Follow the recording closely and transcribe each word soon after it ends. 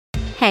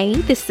Hey,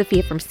 this is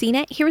Sophia from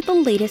CNET here with the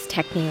latest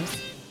tech news.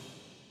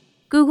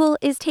 Google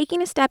is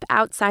taking a step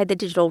outside the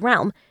digital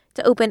realm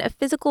to open a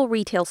physical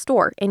retail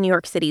store in New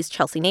York City's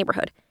Chelsea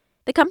neighborhood.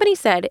 The company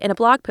said in a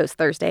blog post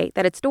Thursday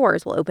that its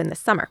doors will open this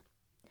summer.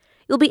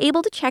 You'll be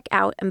able to check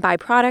out and buy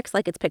products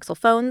like its Pixel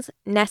phones,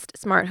 Nest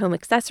smart home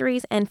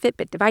accessories, and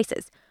Fitbit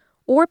devices,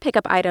 or pick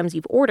up items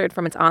you've ordered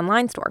from its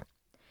online store.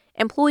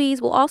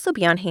 Employees will also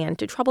be on hand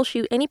to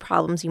troubleshoot any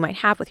problems you might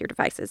have with your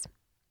devices.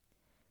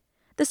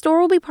 The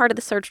store will be part of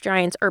the search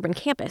giant's urban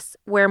campus,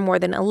 where more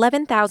than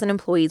 11,000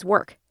 employees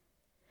work.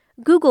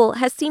 Google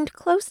has seemed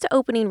close to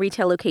opening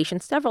retail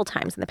locations several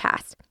times in the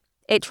past.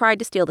 It tried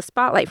to steal the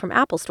spotlight from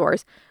Apple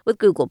stores with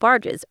Google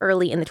Barges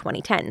early in the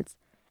 2010s,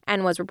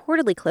 and was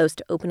reportedly close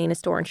to opening a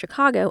store in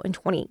Chicago in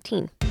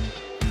 2018.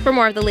 For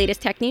more of the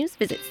latest tech news,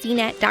 visit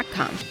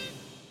cnet.com.